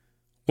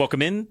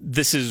Welcome in.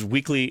 This is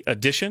Weekly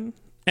Edition.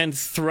 And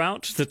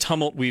throughout the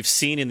tumult we've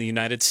seen in the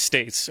United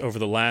States over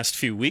the last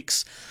few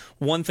weeks,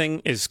 one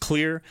thing is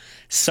clear: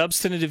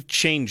 substantive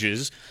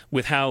changes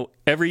with how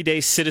everyday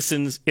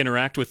citizens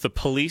interact with the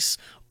police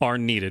are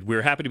needed.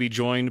 We're happy to be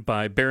joined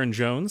by Barron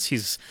Jones.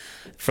 He's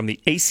from the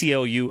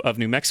ACLU of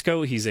New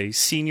Mexico. He's a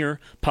senior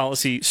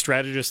policy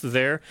strategist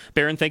there.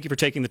 Barron, thank you for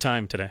taking the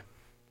time today.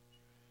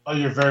 Oh,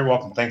 you're very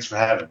welcome. Thanks for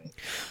having me.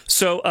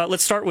 So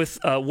let's start with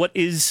what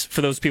is,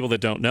 for those people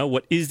that don't know,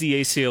 what is the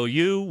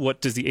ACLU?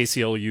 What does the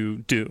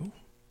ACLU do?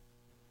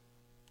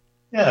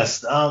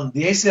 Yes, the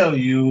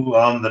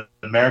ACLU, the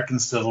American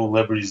Civil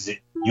Liberties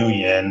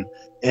Union,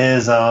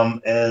 is the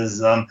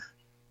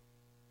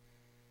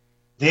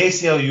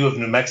ACLU of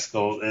New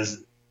Mexico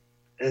is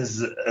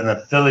an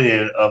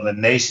affiliate of a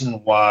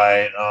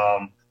nationwide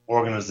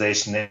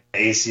organization, the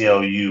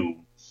ACLU.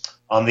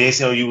 The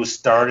ACLU was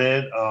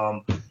started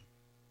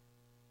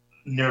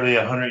nearly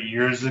 100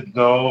 years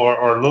ago,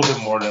 or a little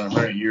bit more than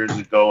 100 years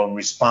ago, in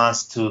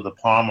response to the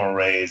Palmer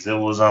raids. It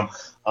was a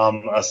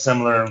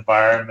similar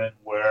environment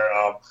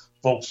where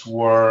folks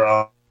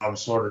were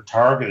sort of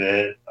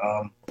targeted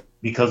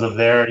because of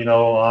their,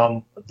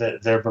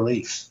 their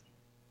beliefs,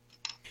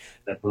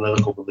 their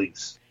political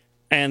beliefs.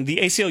 And the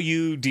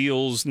ACLU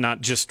deals not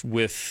just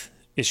with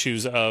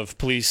issues of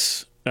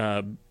police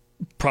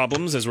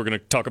problems, as we're going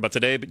to talk about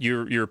today, but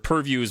your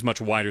purview is much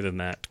wider than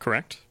that,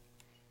 correct?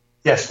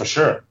 Yes, for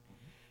sure.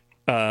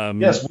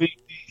 Yes, we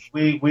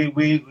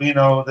the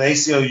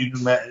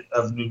ACLU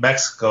of New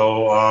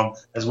Mexico,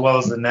 as well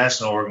as the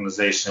national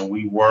organization,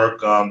 we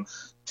work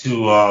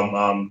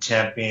to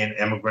champion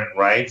immigrant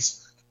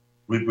rights,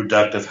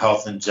 reproductive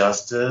health and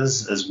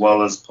justice, as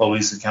well as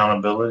police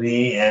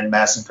accountability and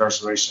mass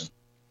incarceration.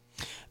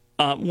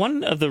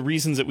 One of the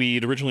reasons that we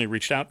had originally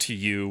reached out to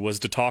you was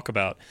to talk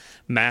about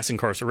mass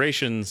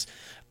incarcerations,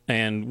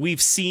 and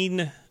we've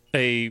seen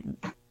a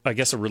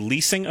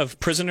releasing of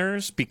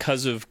prisoners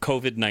because of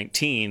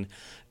COVID-19.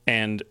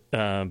 And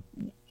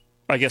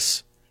I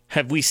guess,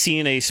 have we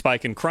seen a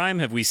spike in crime?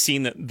 Have we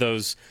seen that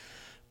those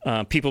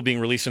people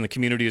being released in the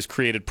community has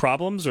created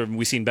problems, or have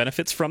we seen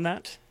benefits from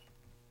that?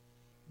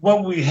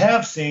 What we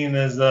have seen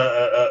is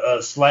a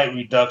slight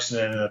reduction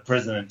in the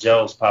prison and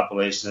jails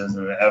populations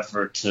in an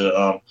effort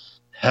to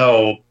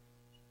help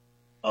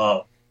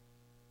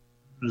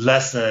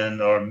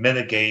lessen or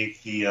mitigate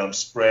the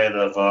spread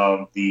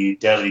of the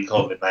deadly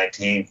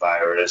COVID-19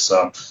 virus.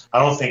 I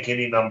don't think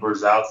any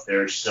numbers out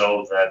there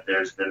show that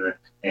there's been an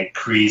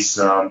increase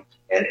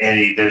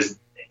there's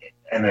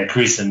an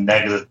increase in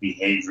negative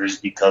behaviors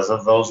because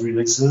of those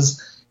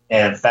releases.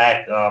 And in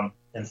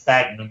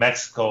fact, New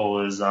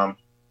Mexico is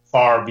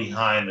far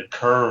behind the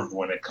curve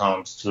when it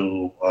comes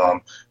to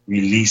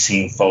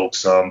releasing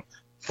folks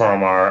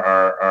from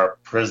our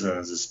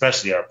prisons,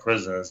 especially our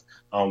prisons,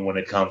 when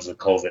it comes to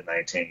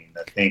COVID-19.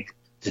 I think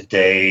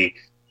today,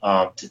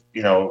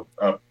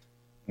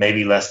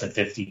 maybe less than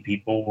 50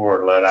 people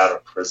were let out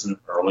of prison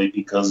early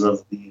because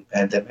of the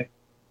pandemic.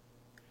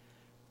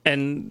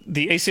 And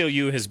the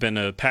ACLU has been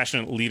a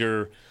passionate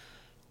leader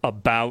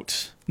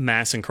about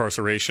mass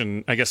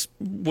incarceration. I guess,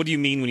 what do you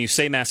mean when you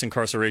say mass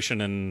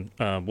incarceration, and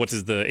what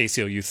does the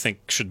ACLU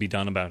think should be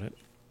done about it?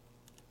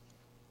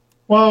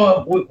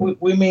 Well,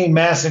 we mean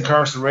mass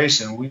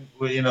incarceration.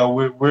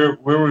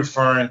 We're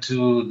referring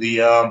to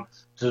the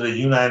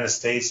United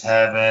States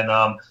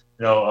having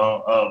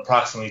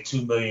approximately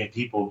 2 million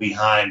people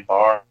behind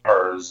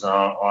bars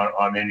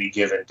on any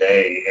given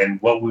day.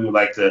 And what we would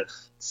like to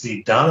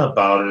see done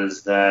about it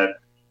is that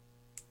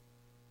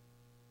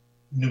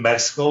New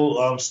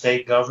Mexico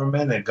state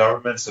government and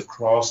governments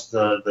across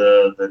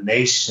the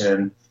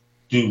nation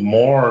do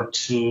more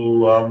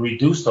to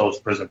reduce those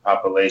prison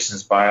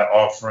populations by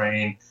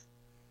offering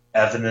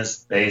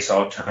evidence-based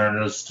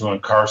alternatives to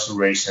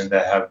incarceration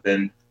that have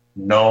been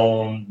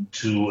known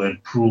to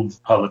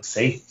improve public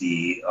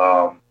safety.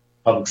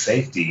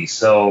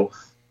 So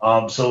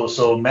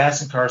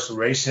mass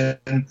incarceration,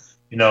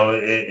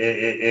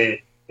 it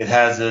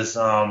has its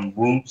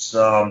roots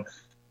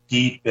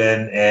deep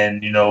in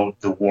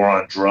the war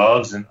on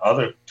drugs and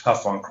other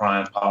tough on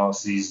crime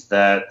policies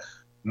that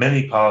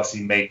many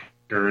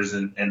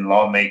policymakers and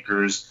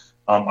lawmakers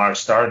are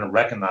starting to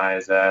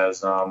recognize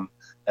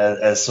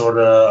as sort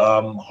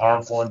of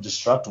harmful and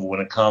destructive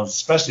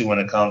especially when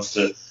it comes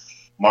to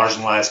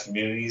marginalized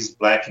communities,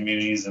 Black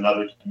communities, and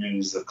other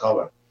communities of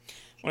color.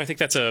 Well, I think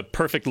that's a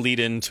perfect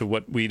lead-in to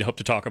what we'd hope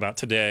to talk about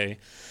today.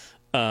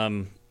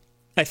 I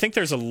think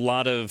there's a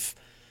lot of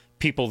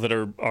people that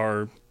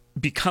are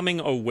becoming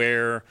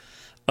aware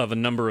of a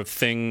number of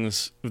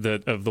things, of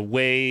the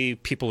way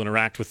people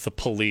interact with the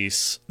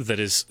police, that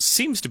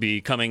seems to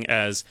be coming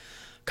as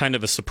kind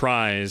of a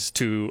surprise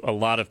to a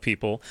lot of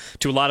people,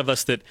 to a lot of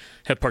us that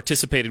have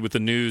participated with the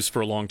news for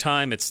a long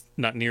time. It's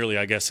not nearly,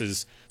 I guess,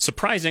 as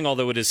surprising,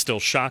 although it is still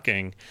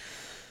shocking.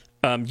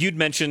 You'd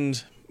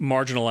mentioned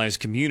marginalized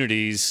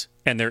communities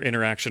and their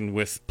interaction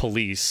with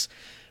police.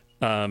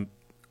 What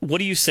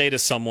do you say to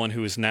someone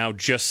who is now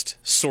just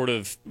sort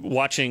of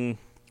watching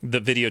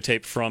the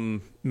videotape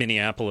from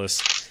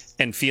Minneapolis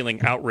and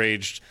feeling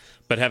outraged,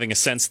 but having a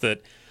sense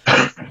that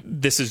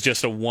this is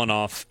just a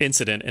one-off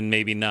incident and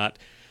maybe not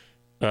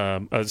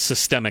a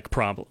systemic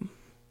problem?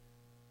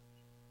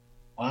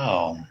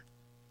 Wow.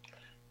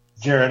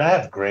 Jared, I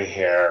have gray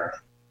hair,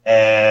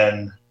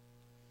 and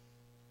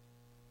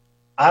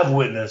I've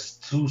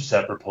witnessed two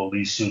separate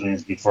police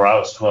shootings before I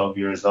was 12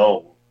 years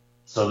old.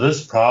 So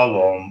this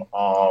problem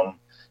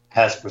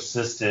has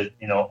persisted,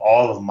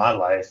 all of my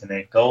life, and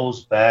it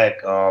goes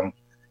back, a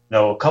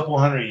couple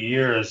hundred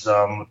years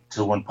to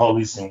when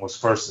policing was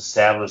first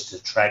established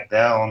to track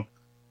down,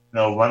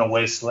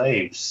 runaway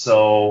slaves.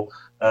 So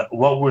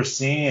what we're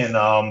seeing, and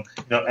I'm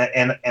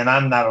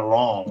not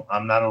alone.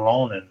 I'm not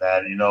alone in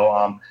that.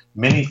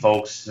 Many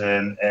folks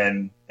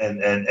and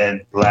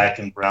black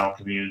and brown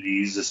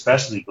communities,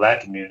 especially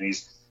black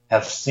communities,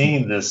 have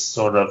seen this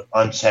sort of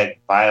unchecked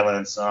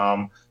violence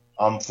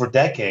for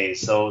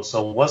decades. So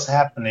what's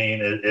happening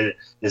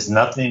is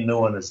nothing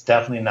new, and it's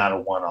definitely not a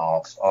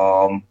one-off.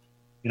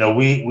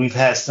 We've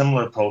had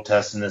similar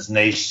protests in this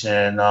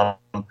nation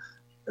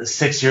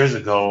 6 years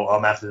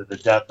ago after the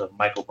death of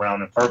Michael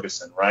Brown in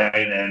Ferguson,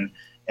 right?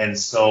 And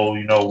so,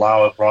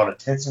 while it brought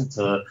attention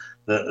to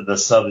the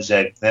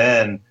subject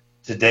then,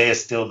 today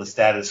is still the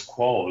status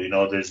quo.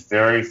 There's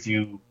very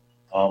few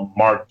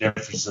marked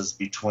differences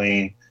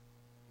between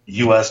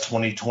U.S.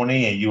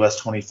 2020 and U.S.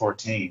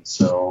 2014.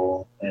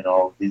 So,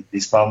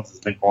 these problems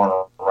have been going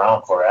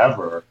around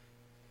forever.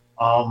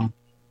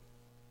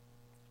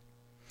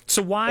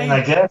 So why? And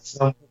I guess.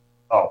 Go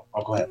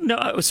ahead.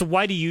 No. So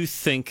why do you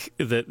think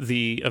that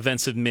the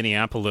events of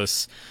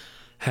Minneapolis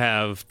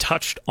have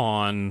touched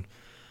on,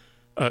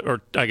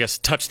 or I guess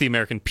touched the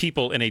American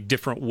people in a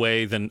different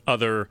way than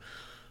other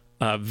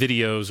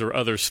videos or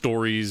other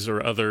stories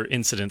or other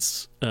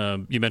incidents?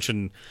 You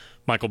mentioned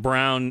Michael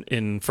Brown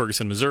in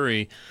Ferguson,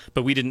 Missouri,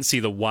 but we didn't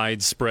see the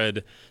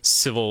widespread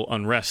civil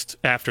unrest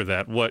after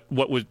that.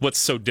 What's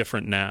so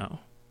different now?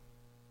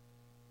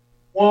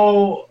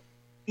 Well,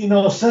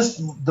 since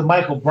the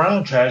Michael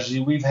Brown tragedy,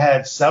 we've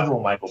had several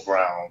Michael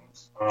Brown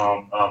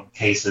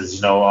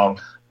cases,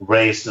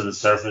 raised to the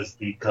surface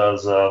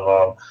because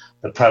of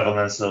the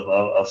prevalence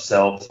of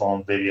cell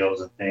phone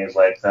videos and things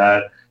like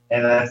that.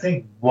 And I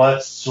think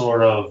what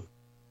sort of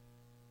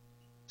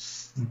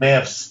may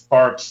have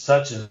sparked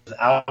such an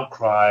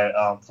outcry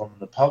from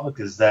the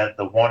public is that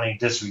the warning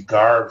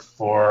disregard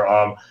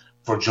for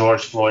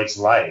George Floyd's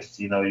life.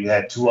 You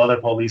had two other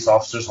police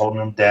officers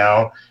holding him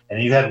down,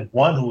 and you had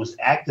one who was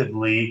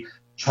actively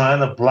trying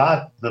to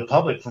block the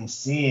public from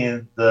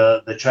seeing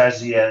the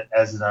tragedy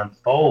as it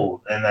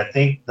unfolds. And I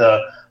think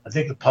the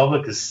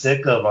public is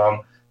sick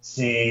of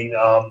seeing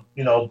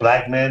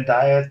black men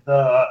die at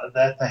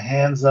the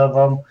hands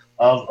of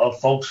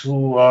folks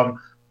who are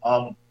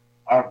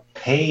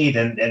paid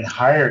and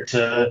hired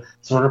to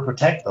sort of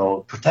protect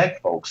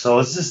folks. So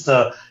it's just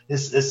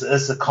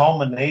it's a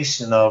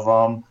culmination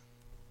of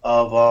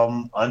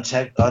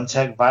unchecked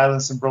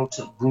violence and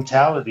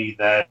brutality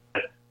that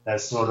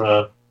sort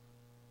of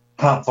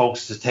prompt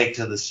folks to take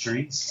to the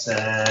streets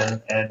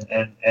and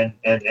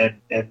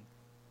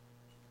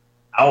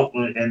out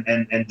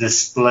and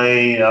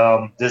display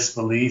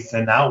disbelief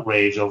and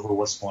outrage over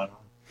what's going on.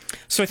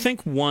 So I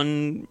think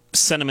one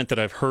sentiment that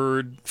I've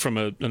heard from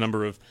a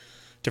number of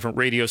different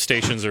radio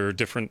stations or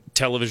different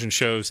television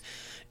shows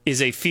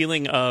is a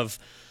feeling of,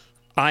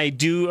 I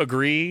do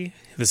agree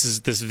this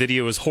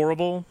video is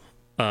horrible.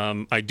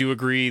 I do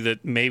agree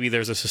that maybe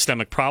there's a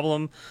systemic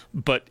problem,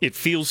 but it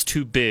feels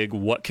too big.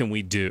 What can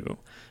we do?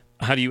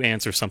 How do you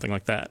answer something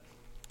like that?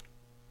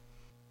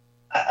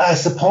 I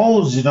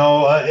suppose,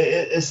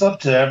 it's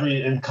up to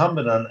every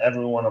incumbent on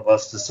every one of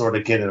us to sort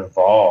of get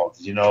involved.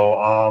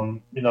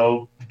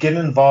 Getting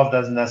involved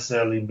doesn't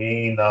necessarily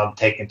mean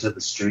taking to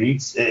the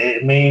streets.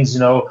 It means,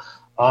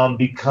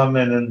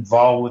 becoming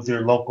involved with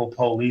your local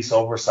police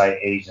oversight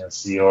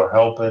agency or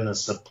helping to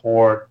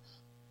support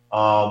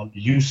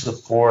use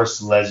of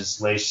force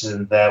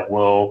legislation that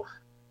will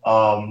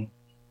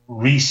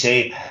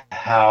reshape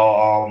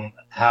how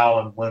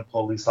and when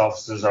police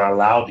officers are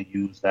allowed to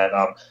use that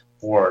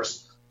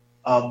force.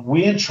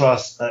 We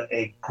entrust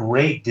a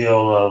great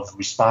deal of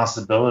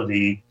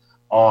responsibility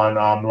on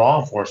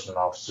law enforcement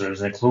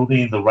officers,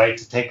 including the right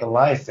to take a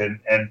life, and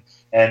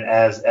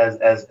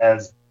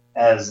as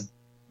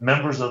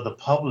members of the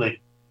public,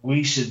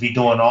 we should be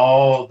doing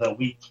all that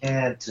we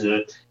can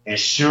to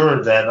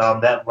ensure that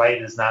that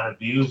right is not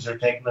abused or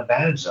taken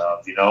advantage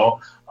of.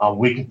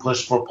 We can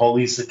push for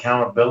police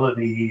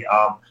accountability,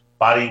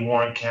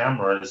 body-worn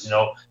cameras,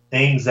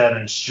 things that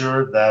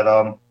ensure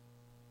that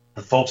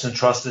the folks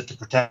entrusted to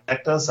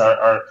protect us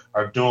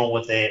are doing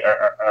what they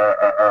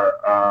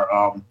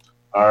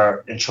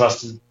are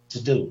entrusted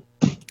to do.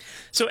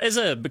 So, as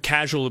a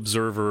casual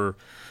observer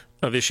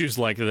of issues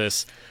like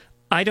this,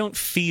 I don't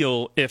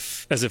feel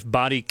as if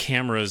body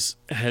cameras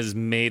has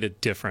made a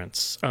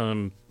difference.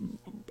 I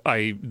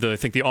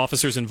think the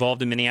officers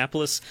involved in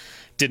Minneapolis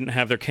didn't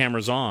have their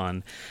cameras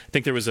on. I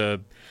think there was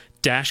a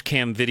dash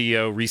cam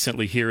video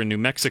recently here in New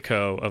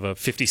Mexico of a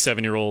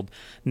 57-year-old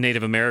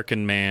Native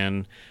American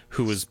man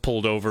who was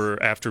pulled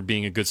over after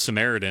being a good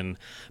Samaritan,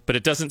 but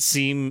it doesn't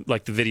seem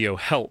like the video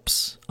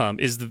helps.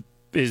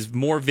 Is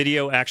more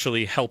video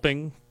actually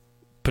helping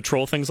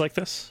patrol things like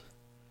this?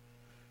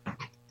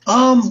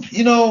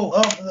 You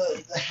know,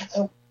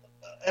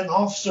 an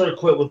officer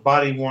equipped with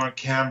body-worn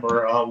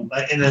camera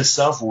in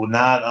itself will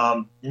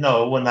not, it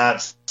will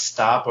not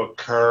stop or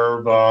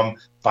curb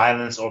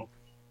violence or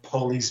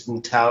police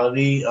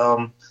brutality.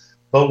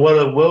 But what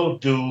it will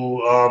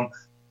do,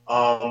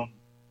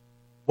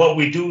 what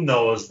we do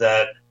know is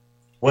that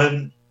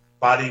when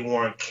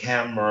body-worn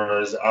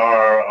cameras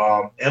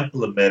are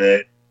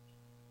implemented,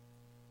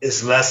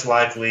 it's less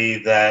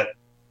likely that,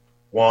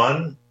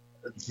 one,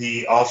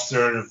 the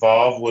officer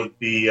involved would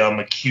be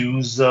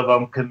accused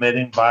of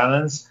committing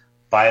violence.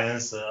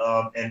 Violence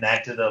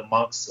enacted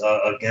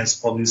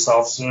against police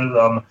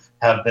officers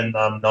have been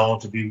known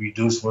to be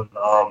reduced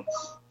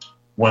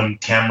when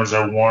cameras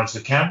are worn. So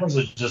cameras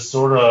are just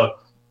sort of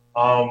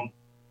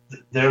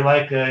they're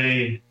like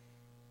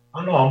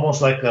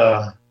almost like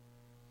I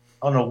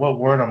don't know what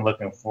word I'm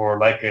looking for,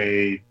 like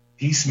a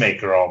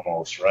peacemaker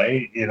almost,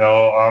 right? If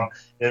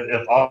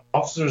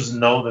officers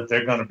know that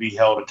they're going to be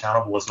held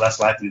accountable, it's less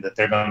likely that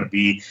they're going to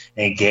be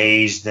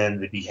engaged in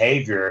the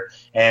behavior.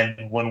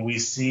 And when we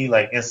see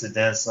like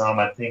incidents,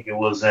 I think it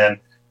was and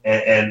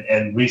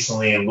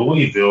recently in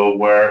Louisville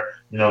where,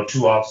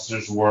 two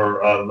officers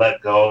were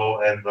let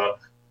go and the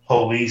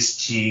police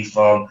chief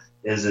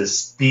is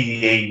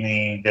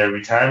expediting their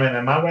retirement.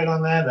 Am I right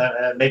on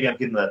that? Maybe I'm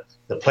getting the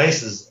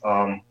places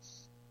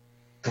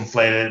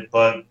conflated,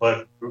 but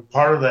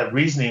part of that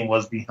reasoning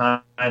was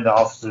behind the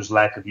officer's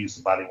lack of use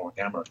of body-worn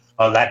camera,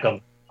 lack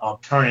of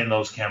turning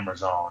those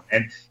cameras on.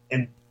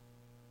 And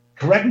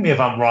correct me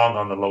if I'm wrong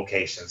on the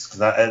locations,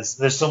 because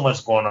there's so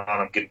much going on,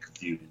 I'm getting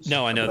confused.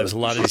 No, I know there's a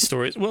lot of these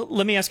stories. Well,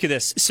 let me ask you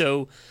this.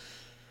 So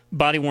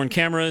body-worn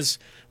cameras,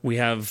 we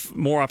have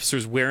more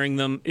officers wearing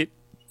them. It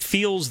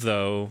feels,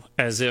 though,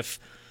 as if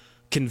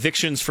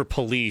convictions for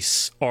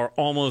police are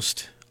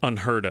almost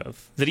unheard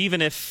of. That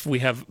even if we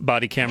have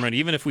body camera and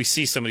even if we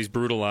see somebody's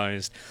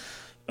brutalized,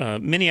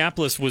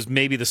 Minneapolis was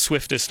maybe the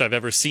swiftest I've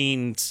ever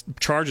seen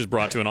charges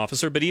brought to an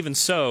officer, but even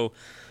so,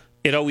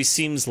 it always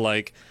seems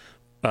like,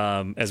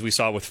 as we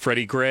saw with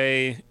Freddie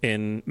Gray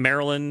in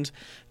Maryland,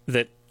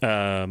 that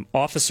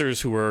officers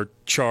who are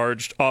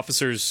charged,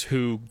 officers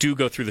who do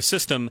go through the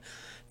system,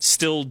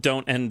 still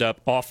don't end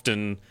up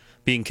often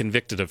being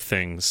convicted of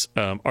things.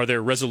 Are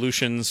there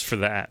resolutions for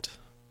that?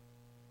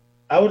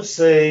 I would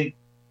say,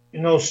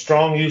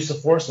 strong use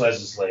of force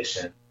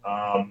legislation.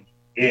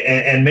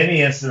 In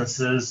many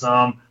instances,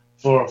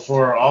 for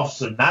an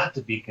officer not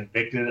to be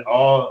convicted,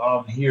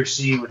 all he or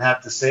she would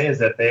have to say is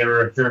that they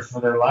are in fear for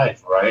their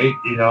life, right?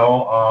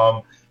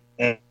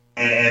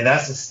 And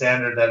that's a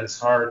standard that is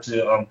hard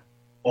to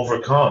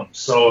overcome.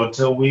 So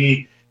until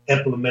we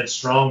implement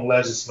strong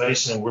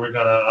legislation, we're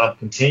going to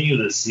continue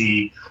to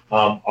see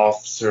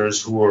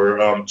officers who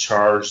are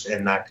charged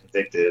and not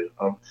convicted.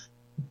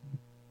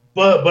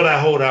 But I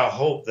hold out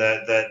hope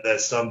that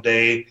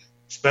someday,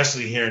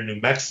 especially here in New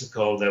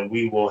Mexico, that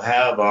we will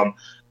have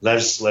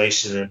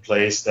legislation in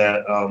place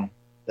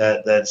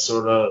that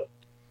sort of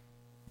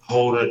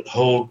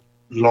hold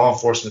law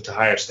enforcement to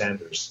higher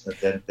standards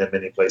than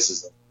many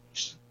places.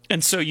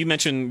 And so you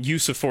mentioned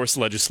use of force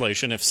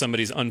legislation. If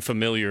somebody's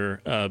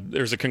unfamiliar,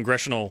 there's a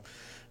congressional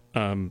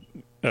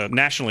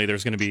nationally.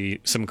 There's going to be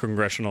some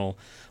congressional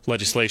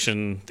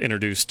legislation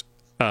introduced.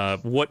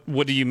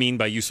 What do you mean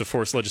by use of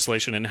force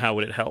legislation, and how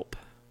would it help?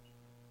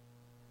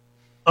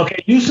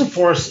 Okay, use of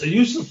force.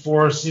 Every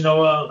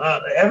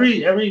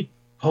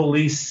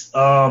police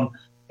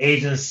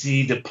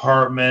agency,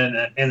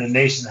 department in the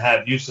nation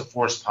have use of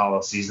force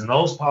policies, and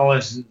those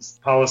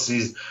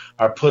policies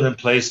are put in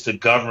place to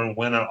govern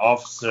when an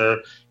officer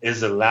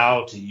is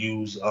allowed to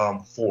use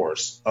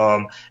force.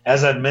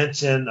 As I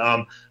mentioned,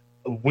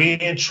 we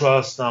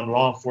entrust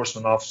law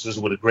enforcement officers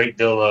with a great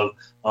deal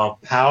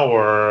of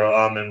power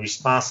and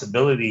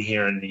responsibility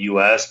here in the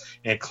U.S.,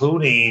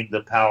 including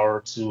the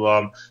power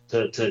to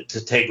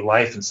take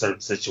life in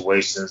certain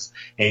situations.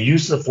 And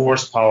use of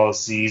force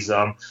policies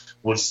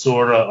would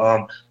sort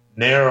of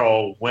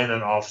narrow when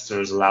an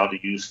officer is allowed to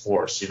use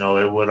force. It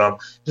would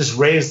just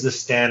raise the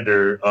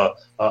standard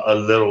a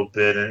little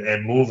bit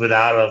and move it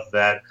out of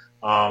that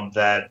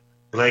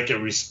blanket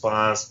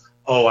response.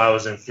 Oh, I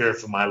was in fear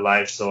for my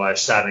life, so I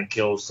shot and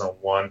killed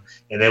someone.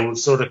 And it would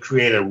sort of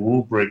create a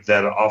rubric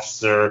that an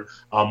officer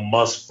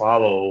must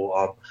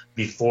follow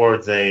before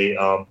they,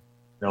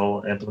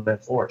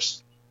 implement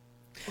force,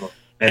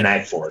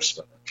 enact force.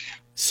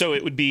 So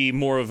it would be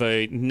more of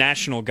a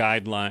national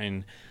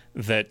guideline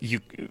that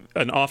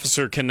an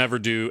officer can never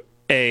do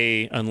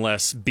A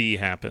unless B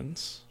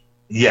happens.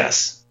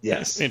 Yes.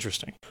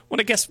 Interesting. Well,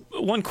 I guess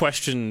one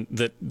question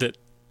that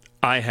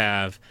I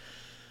have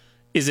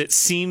is, it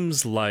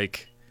seems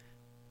like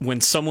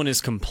when someone is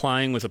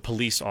complying with a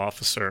police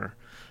officer,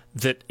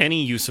 that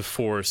any use of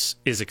force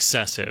is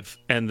excessive,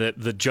 and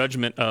that the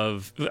judgment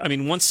of,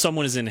 once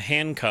someone is in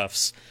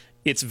handcuffs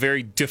it's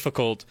very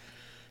difficult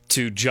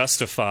to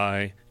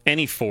justify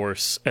any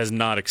force as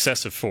not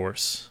excessive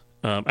force.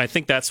 I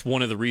think that's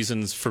one of the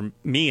reasons, for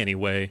me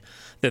anyway,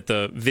 that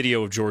the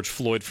video of George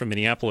Floyd from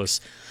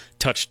Minneapolis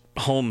touched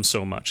home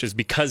so much, is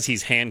because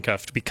he's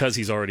handcuffed, because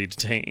he's already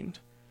detained.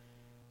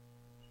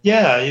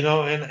 Yeah,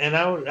 and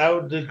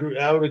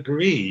I would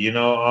agree. You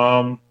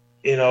know,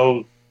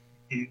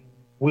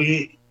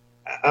 we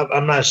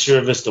I'm not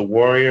sure if it's the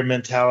warrior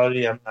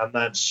mentality. I'm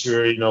not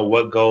sure,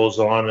 what goes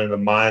on in the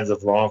minds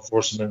of law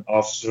enforcement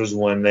officers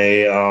when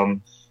they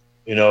feel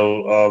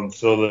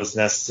it's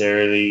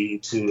necessary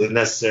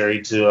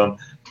to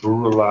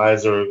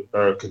brutalize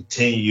or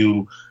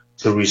continue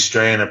to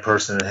restrain a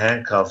person in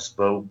handcuffs.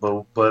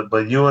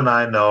 But you and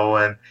I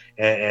know,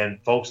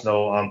 and folks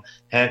know,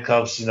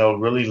 handcuffs,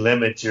 really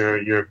limit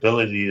your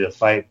ability to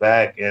fight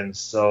back. And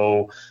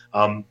so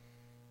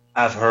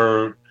I've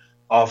heard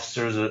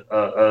officers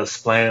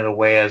explain it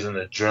away as an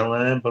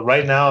adrenaline. But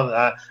right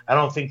now, I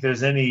don't think there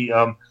isn't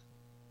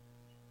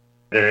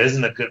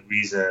a good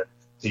reason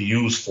to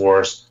use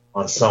force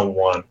on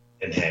someone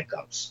in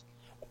handcuffs,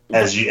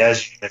 as you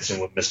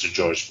mentioned with Mr.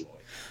 George Floyd.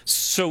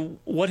 So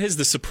what has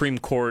the Supreme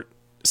Court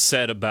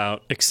said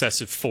about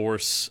excessive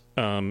force,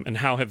 and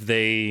how have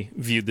they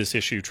viewed this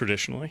issue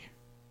traditionally?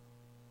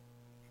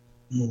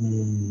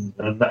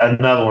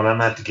 Another one. I'm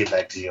gonna have to get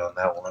back to you on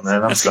that one.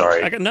 And I'm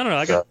sorry. I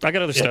got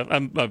other stuff.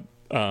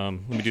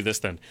 Let me do this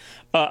then.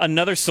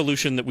 Another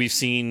solution that we've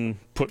seen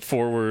put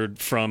forward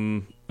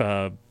from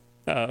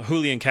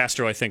Julian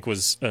Castro, I think,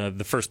 was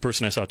the first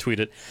person I saw tweet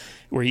it,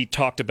 where he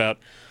talked about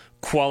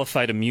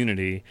qualified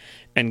immunity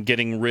and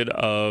getting rid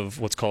of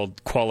what's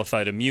called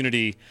qualified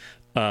immunity.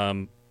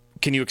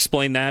 Can you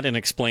explain that and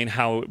explain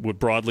how it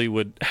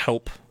would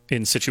help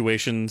in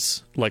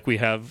situations like we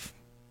have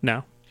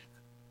now?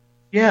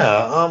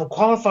 Yeah,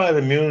 qualified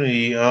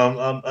immunity,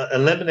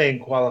 eliminating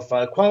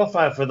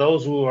qualified for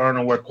those who aren't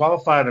aware,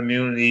 qualified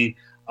immunity,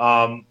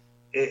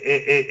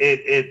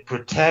 it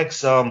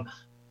protects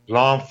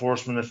law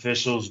enforcement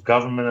officials,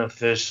 government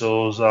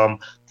officials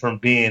from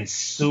being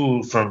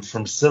sued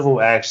from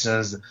civil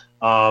actions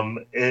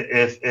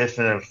if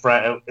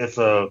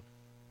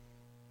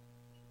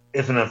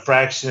an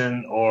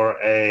infraction or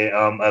a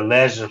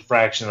alleged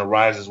infraction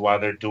arises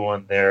while they're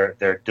doing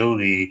their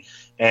duty.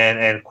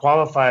 And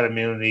qualified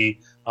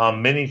immunity,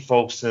 many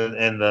folks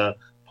in the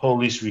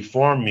police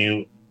reform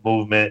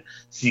movement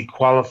see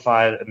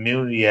qualified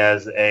immunity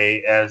as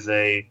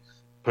a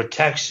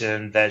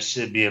protection that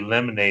should be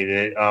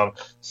eliminated,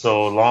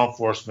 so law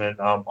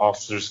enforcement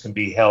officers can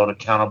be held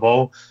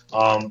accountable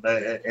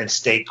in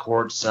state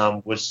courts,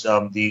 which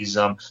these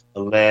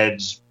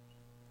alleged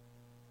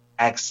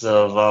acts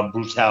of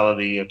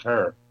brutality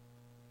occur.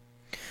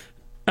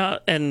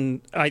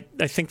 And I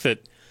think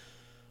that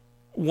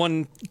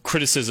one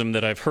criticism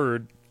that I've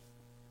heard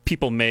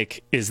people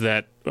make is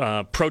that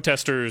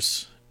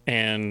protesters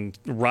and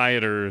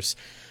rioters,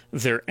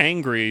 they're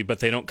angry, but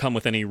they don't come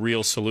with any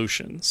real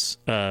solutions.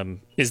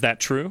 Is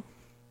that true?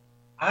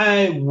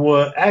 I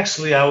would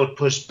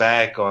push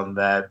back on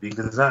that,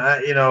 because I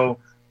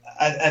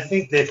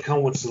think they've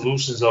come with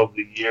solutions over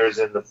the years,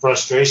 and the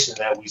frustration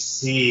that we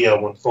see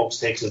when folks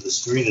take to the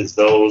street is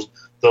those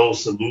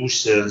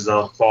solutions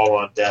fall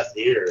on deaf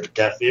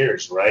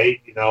ears,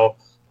 right?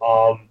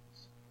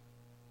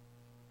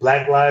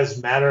 Black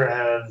Lives Matter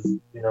has,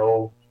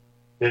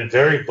 been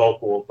very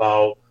vocal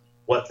about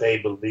what they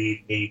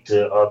believe need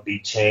to be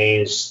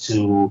changed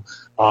to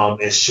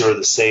ensure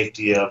the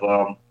safety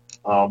of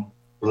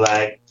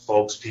Black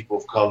folks, people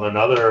of color, and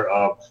other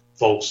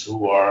folks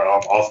who are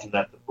often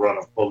at the brunt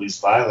of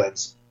police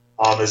violence.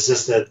 It's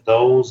just that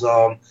those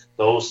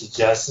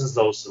suggestions,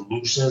 those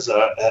solutions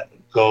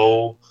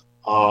go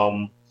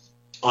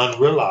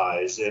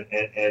unrealized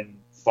and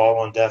fall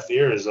on deaf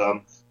ears.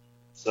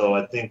 So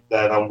I think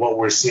that what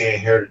we're seeing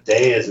here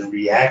today is a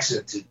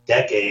reaction to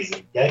decades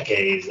and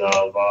decades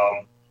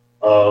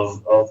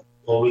of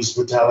police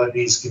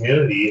brutality in this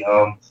community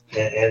and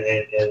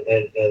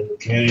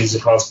communities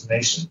across the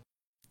nation.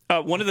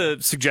 One of the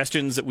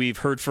suggestions that we've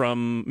heard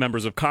from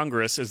members of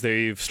Congress as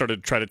they've started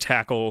to try to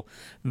tackle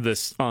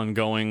this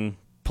ongoing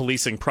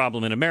policing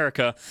problem in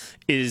America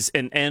is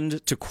an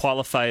end to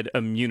qualified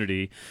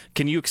immunity.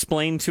 Can you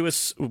explain to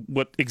us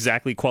what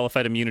exactly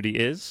qualified immunity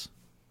is?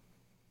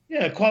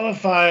 Yeah,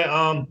 qualified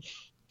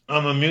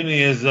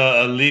immunity is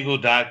a legal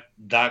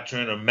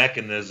doctrine or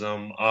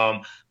mechanism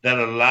that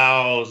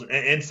allows,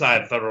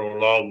 inside federal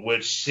law,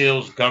 which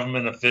shields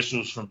government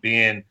officials from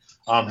being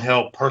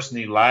held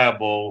personally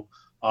liable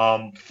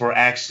for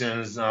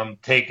actions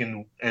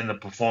taken in the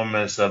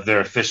performance of their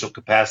official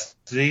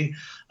capacity,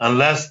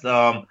 unless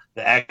the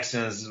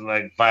actions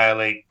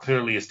violate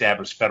clearly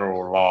established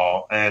federal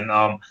law. And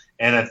I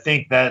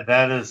think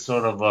that is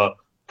sort of a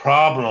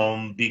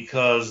problem,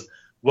 because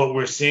what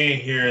we're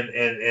seeing here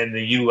in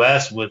the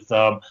U.S. with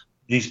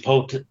these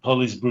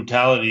police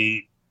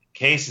brutality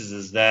cases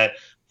is that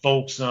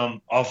folks,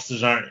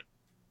 officers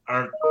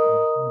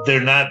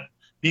they're not,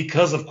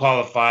 because of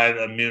qualified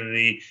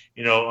immunity,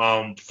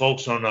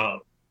 folks on the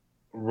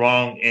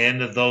wrong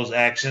end of those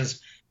actions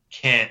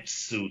can't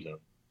sue them,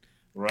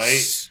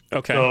 right?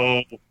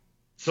 Okay.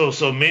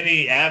 So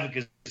many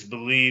advocates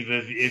believe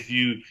if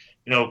you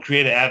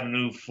create an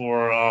avenue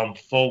for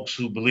folks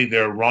who believe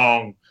they're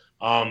wrong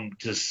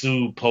to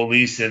sue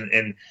police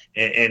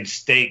and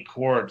state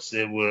courts,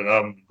 it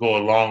would go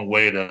a long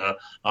way to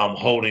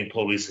holding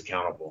police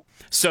accountable.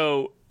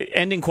 So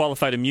ending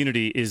qualified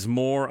immunity is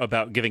more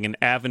about giving an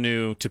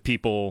avenue to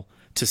people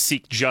to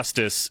seek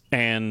justice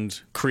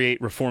and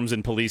create reforms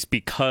in police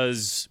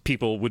because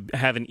people would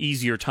have an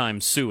easier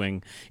time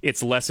suing.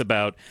 It's less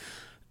about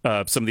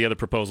some of the other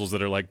proposals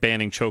that are like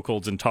banning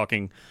chokeholds and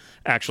talking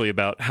actually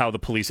about how the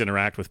police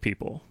interact with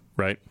people,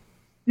 right?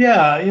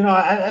 Yeah,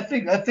 I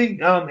think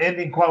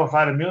ending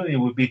qualified immunity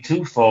would be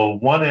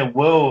twofold. One, it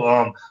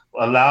will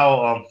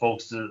allow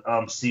folks to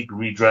seek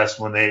redress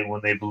when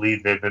they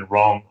believe they've been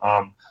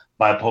wrong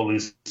by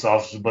police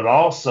officers, but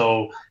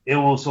also it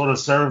will sort of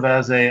serve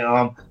as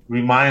a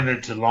reminder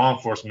to law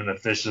enforcement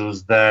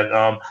officials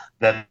that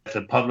the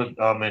public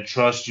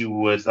entrusts you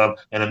with an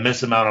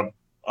immense amount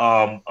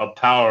of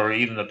power,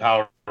 even the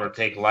power to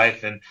take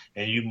life, and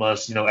you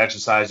must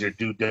exercise your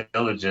due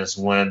diligence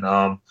when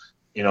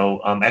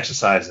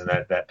exercising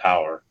that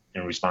power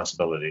and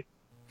responsibility.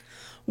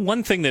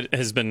 One thing that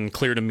has been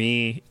clear to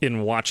me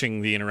in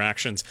watching the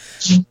interactions,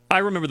 I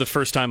remember the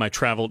first time I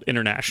traveled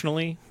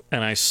internationally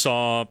and I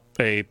saw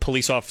a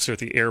police officer at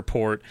the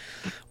airport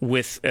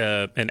with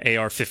an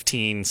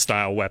AR-15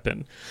 style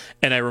weapon.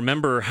 And I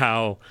remember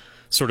how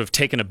sort of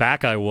taken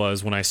aback I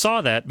was when I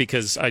saw that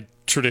because I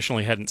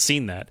traditionally hadn't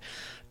seen that.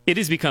 It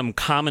has become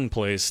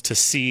commonplace to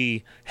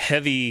see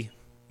heavy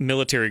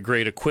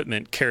military-grade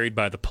equipment carried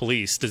by the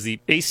police. Does the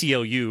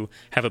ACLU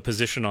have a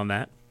position on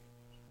that?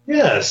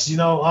 Yes,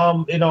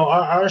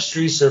 our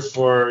streets are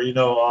for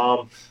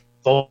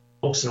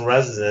folks and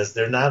residents.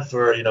 They're not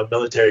for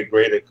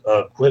military-grade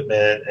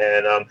equipment,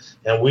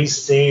 and we've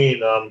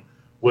seen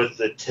with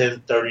the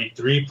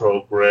 1033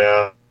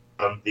 program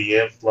the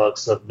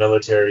influx of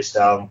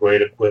military-style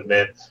grade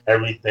equipment,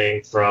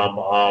 everything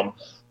from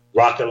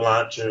rocket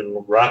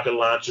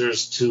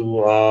launchers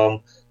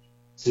to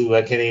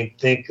I can't even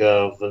think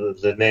of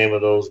the name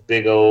of those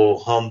big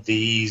old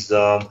Humvees.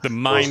 The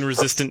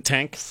mine-resistant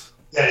tanks?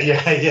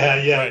 Yeah. Right. The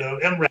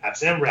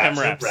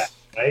MRAPs,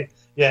 right?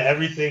 Yeah,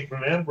 everything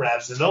from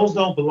MRAPs. And those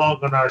don't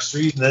belong on our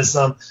street. And there's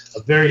a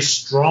very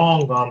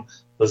strong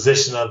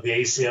position of the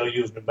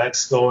ACLU of New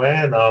Mexico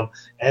and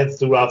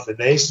throughout the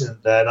nation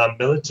that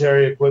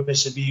military equipment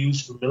should be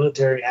used for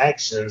military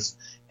actions.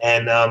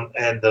 And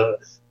the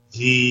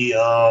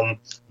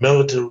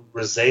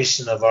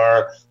militarization of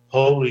our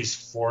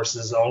police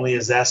forces only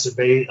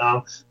exacerbate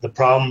the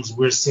problems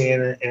we're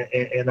seeing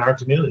in our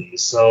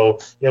communities. So,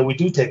 yeah, we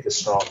do take a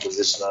strong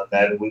position on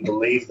that, and we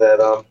believe that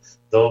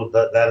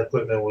that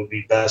equipment would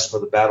be best for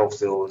the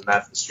battlefield and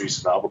not the streets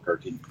of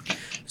Albuquerque.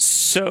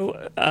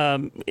 So,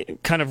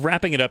 kind of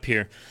wrapping it up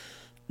here,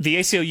 the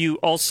ACLU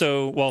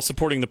also, while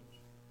supporting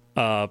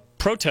the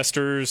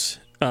protesters,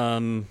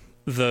 does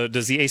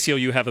the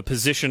ACLU have a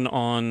position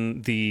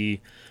on the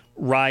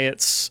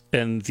riots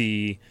and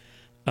the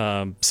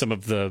some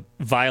of the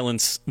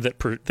violence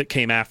that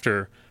came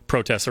after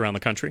protests around the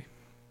country?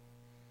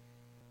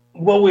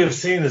 What we have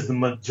seen is the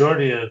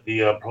majority of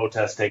the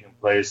protests taking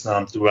place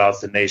throughout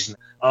the nation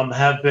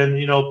have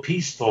been,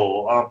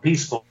 peaceful.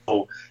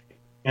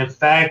 In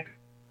fact,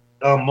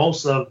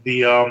 most of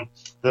the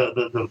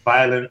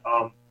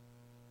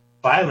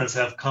violence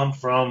have come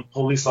from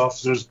police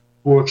officers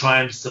who are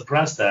trying to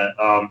suppress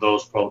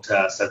those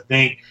protests. I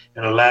think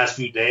in the last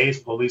few days,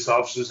 police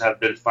officers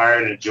have been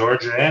fired in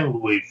Georgia and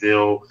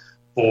Louisville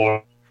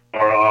for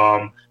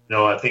I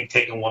think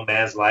taking one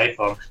man's life,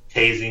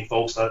 tasing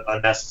folks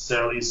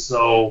unnecessarily.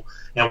 So,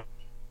 and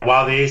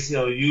while the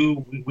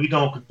ACLU, we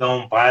don't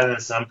condone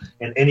violence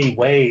in any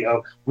way.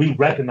 We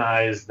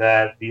recognize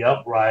that the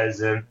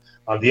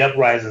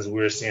uprisings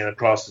we're seeing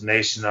across the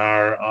nation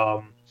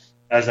are,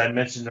 as I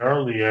mentioned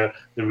earlier,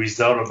 the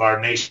result of our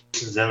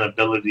nation's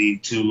inability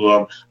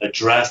to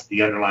address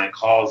the underlying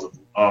cause of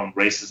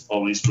racist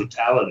police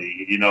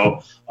brutality. In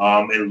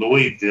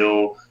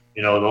Louisville,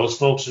 those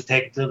folks were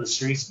taken to the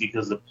streets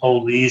because the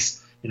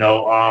police,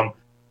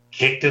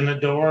 kicked in the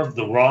door of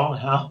the wrong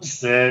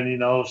house and,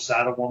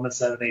 shot a woman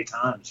 7-8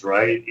 times,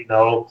 right?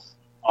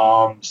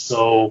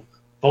 So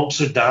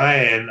folks are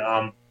dying,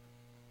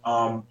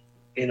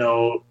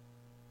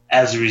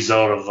 as a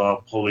result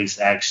of police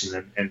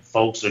action, and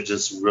folks are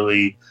just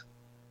really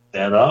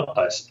fed up,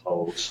 I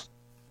suppose.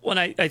 Well,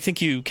 I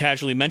think you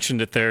casually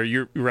mentioned it there.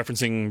 You're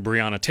referencing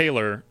Breonna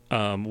Taylor.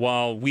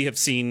 While we have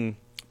seen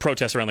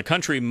protests around the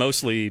country,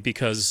 mostly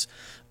because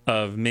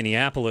of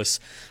Minneapolis,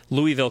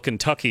 Louisville,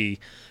 Kentucky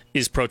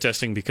is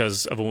protesting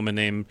because of a woman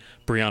named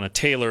Breonna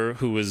Taylor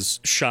who was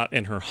shot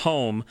in her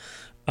home.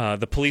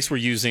 The police were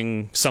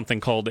using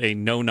something called a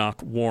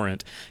no-knock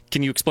warrant.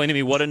 Can you explain to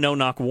me what a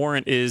no-knock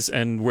warrant is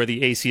and where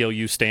the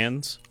ACLU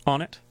stands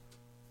on it?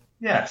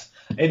 Yes.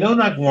 A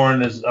no-knock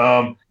warrant is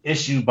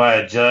issued by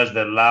a judge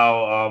that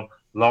allow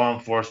law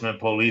enforcement,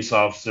 police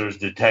officers,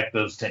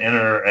 detectives to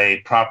enter a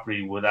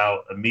property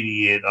without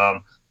immediate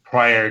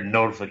prior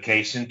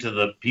notification to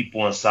the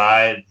people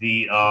inside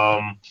the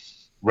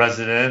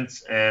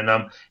residence.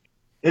 And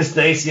it's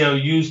the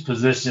ACLU's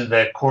position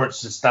that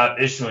courts should stop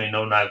issuing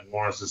no-knock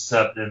warrants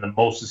except in the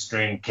most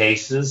extreme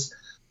cases.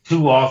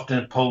 Too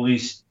often,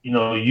 police,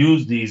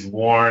 use these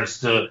warrants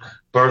to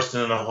burst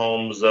into the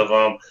homes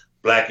of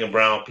black and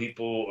brown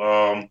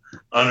people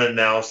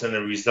unannounced, and it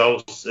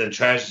results in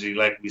tragedy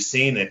like we've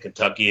seen in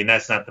Kentucky. And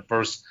that's not the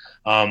first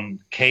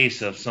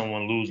case of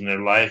someone losing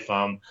their life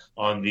on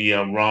the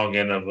wrong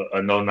end of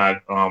a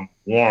no-knock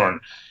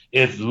warrant.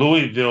 If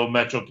Louisville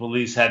Metro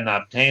Police had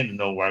not obtained a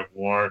no-knock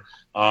warrant,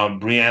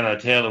 Breonna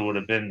Taylor would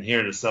have been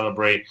here to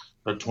celebrate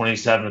her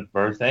 27th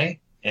birthday.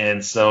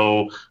 And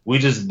so we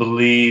just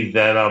believe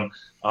that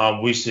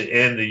we should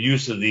end the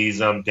use of these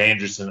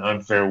dangerous and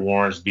unfair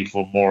warrants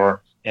before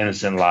more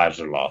innocent lives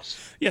are lost.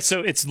 Yeah, so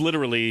it's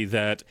literally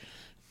that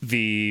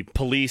the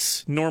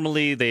police,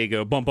 normally they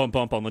go bump, bump,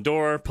 bump on the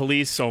door.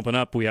 Police open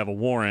up, we have a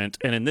warrant.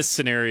 And in this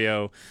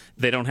scenario,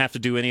 they don't have to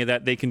do any of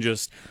that. They can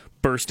just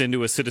burst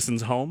into a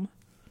citizen's home.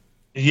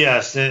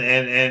 Yes,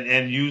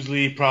 and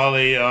usually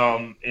probably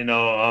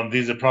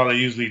these are probably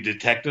usually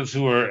detectives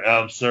who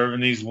are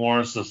serving these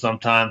warrants. So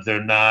sometimes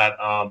they're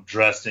not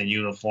dressed in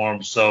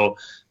uniform. So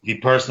the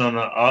person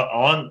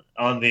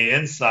on the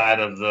inside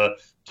of the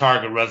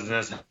target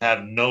residence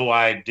have no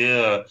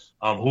idea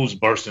who's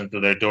bursting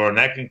through their door, and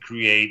that can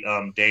create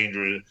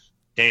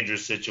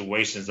dangerous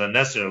situations,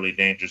 unnecessarily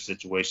dangerous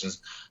situations.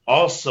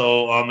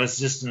 Also, it's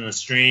just an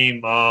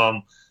extreme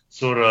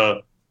sort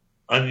of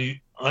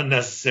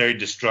unnecessary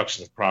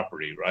destruction of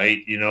property, right?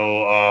 You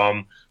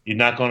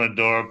knock on a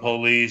door,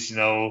 police,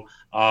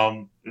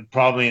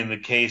 probably in the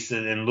case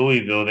in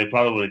Louisville, they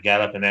probably would have got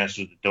up and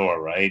answered the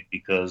door, right?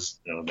 Because,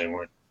 they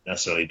weren't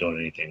necessarily doing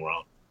anything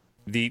wrong.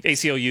 The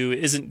ACLU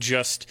isn't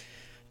just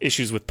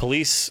issues with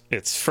police.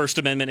 It's First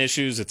Amendment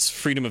issues. It's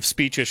freedom of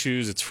speech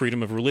issues. It's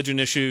freedom of religion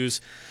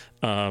issues,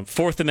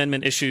 Fourth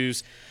Amendment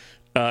issues.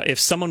 If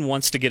someone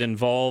wants to get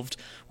involved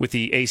with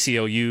the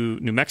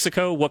ACLU New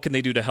Mexico, what can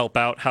they do to help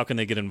out? How can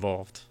they get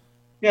involved?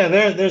 Yeah,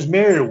 there's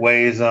myriad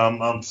ways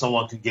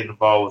someone can get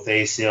involved with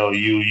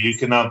ACLU. You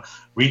can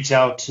reach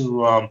out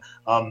to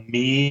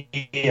me,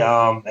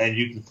 and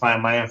you can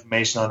find my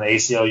information on the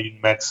ACLU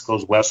New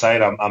Mexico's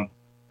website. I'm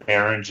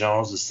Barron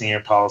Jones, the Senior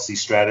Policy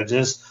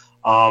Strategist.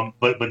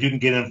 But you can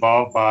get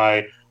involved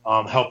by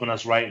helping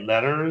us write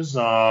letters,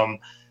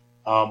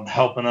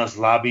 helping us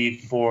lobby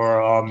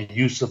for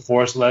use of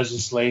force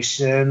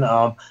legislation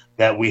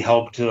that we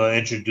hope to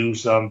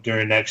introduce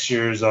during next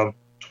year's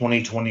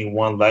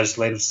 2021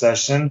 legislative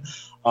session.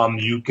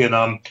 You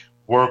can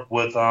work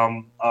with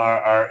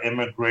our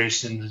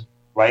immigrant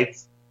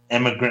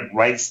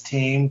rights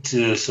team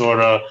to sort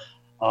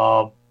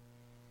of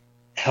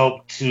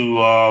help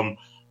to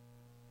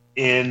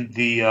end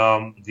the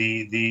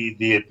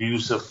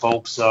abuse of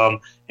folks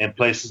in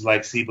places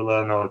like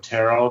Cibola and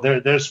Otero.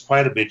 There's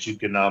quite a bit you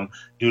can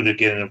do to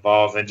get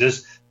involved, and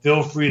just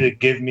feel free to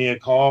give me a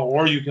call,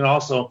 or you can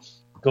also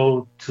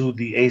go to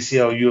the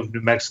ACLU of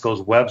New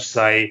Mexico's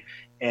website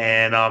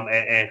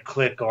and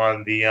click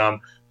on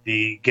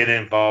the Get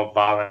Involved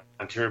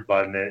Volunteer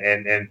button,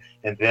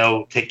 and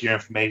they'll take your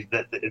information,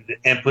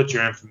 input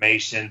your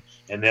information,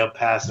 and they'll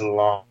pass it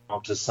along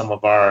to some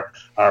of our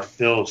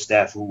field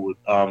staff who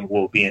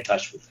will be in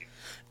touch with you.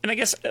 And I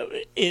guess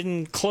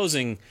in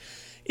closing,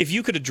 if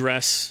you could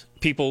address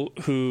people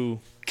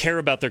who care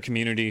about their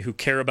community, who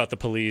care about the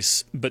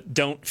police, but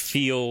don't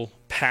feel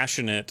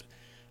passionate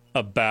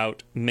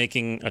about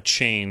making a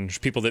change,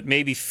 people that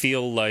maybe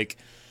feel like,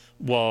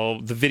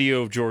 well, the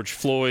video of George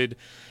Floyd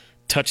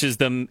touches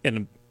them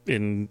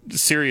in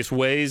serious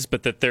ways,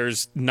 but that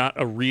there's not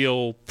a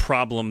real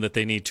problem that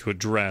they need to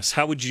address.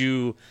 How would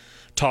you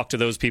talk to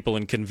those people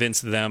and convince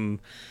them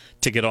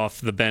to get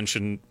off the bench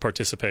and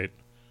participate?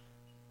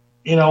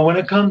 When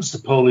it comes to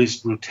police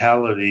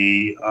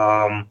brutality,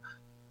 as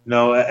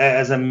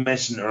I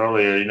mentioned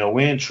earlier,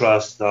 we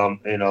entrust, law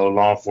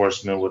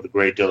enforcement with a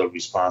great deal of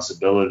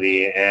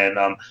responsibility. And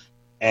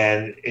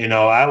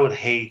I would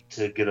hate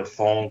to get a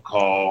phone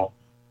call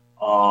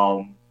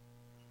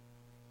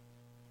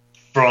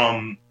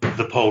from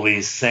the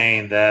police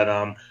saying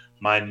that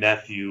my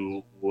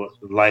nephew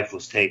life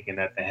was taken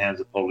at the hands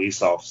of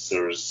police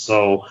officers.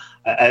 So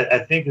I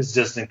think it's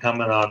just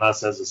incumbent on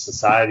us as a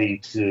society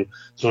to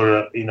sort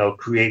of,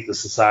 create the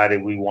society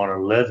we want to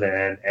live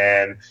in.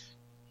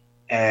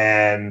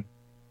 And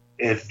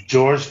if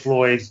George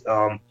Floyd's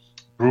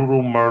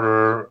brutal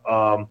murder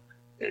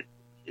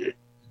it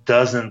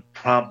doesn't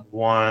prompt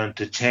one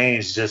to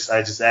change,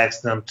 I just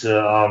ask them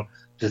to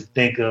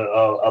think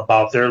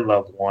about their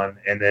loved one,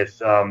 and if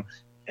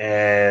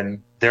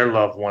and their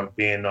loved one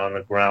being on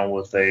the ground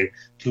with a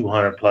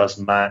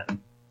 200+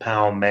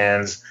 pound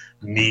man's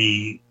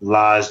knee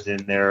lodged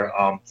in their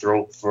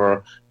throat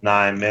for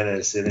 9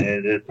 minutes, and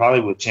it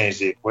probably would change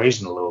the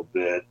equation a little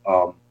bit.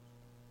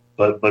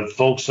 But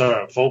folks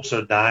are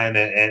dying,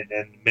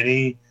 and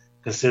many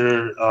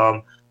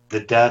consider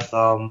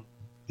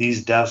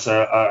these deaths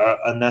are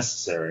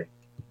unnecessary.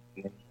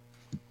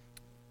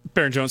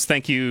 Barron Jones,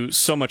 thank you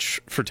so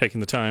much for taking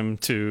the time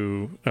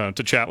to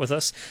chat with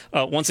us.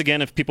 Once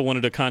again, if people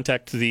wanted to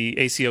contact the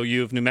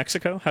ACLU of New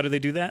Mexico, how do they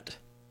do that?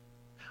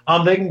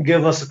 They can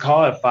give us a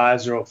call at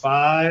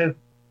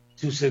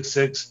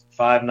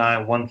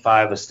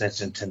 505-266-5915,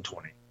 extension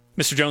 1020.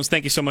 Mr. Jones,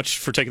 thank you so much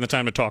for taking the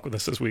time to talk with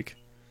us this week.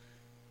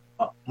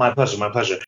 My pleasure.